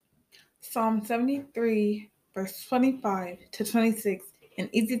Psalm 73, verse 25 to 26, an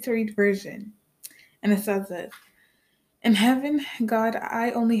easy to read version. And it says this: In heaven, God,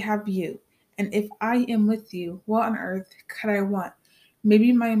 I only have you. And if I am with you, what on earth could I want?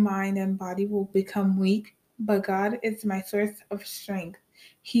 Maybe my mind and body will become weak, but God is my source of strength.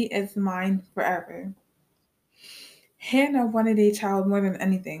 He is mine forever. Hannah wanted a child more than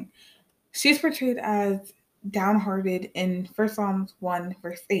anything. She's portrayed as downhearted in 1 Psalms 1,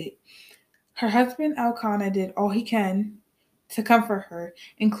 verse 8. Her husband Elkanah did all he can to comfort her,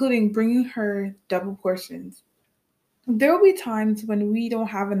 including bringing her double portions. There will be times when we don't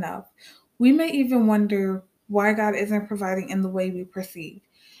have enough. We may even wonder why God isn't providing in the way we perceive.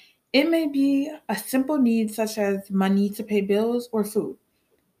 It may be a simple need such as money to pay bills or food.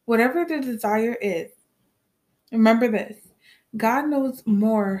 Whatever the desire is, remember this: God knows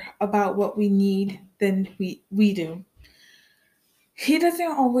more about what we need than we do. He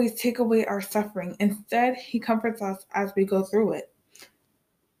doesn't always take away our suffering. Instead, He comforts us as we go through it.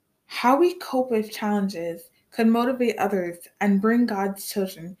 How we cope with challenges could motivate others and bring God's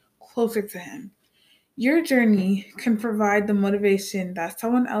children closer to Him. Your journey can provide the motivation that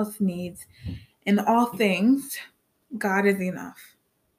someone else needs. In all things, God is enough.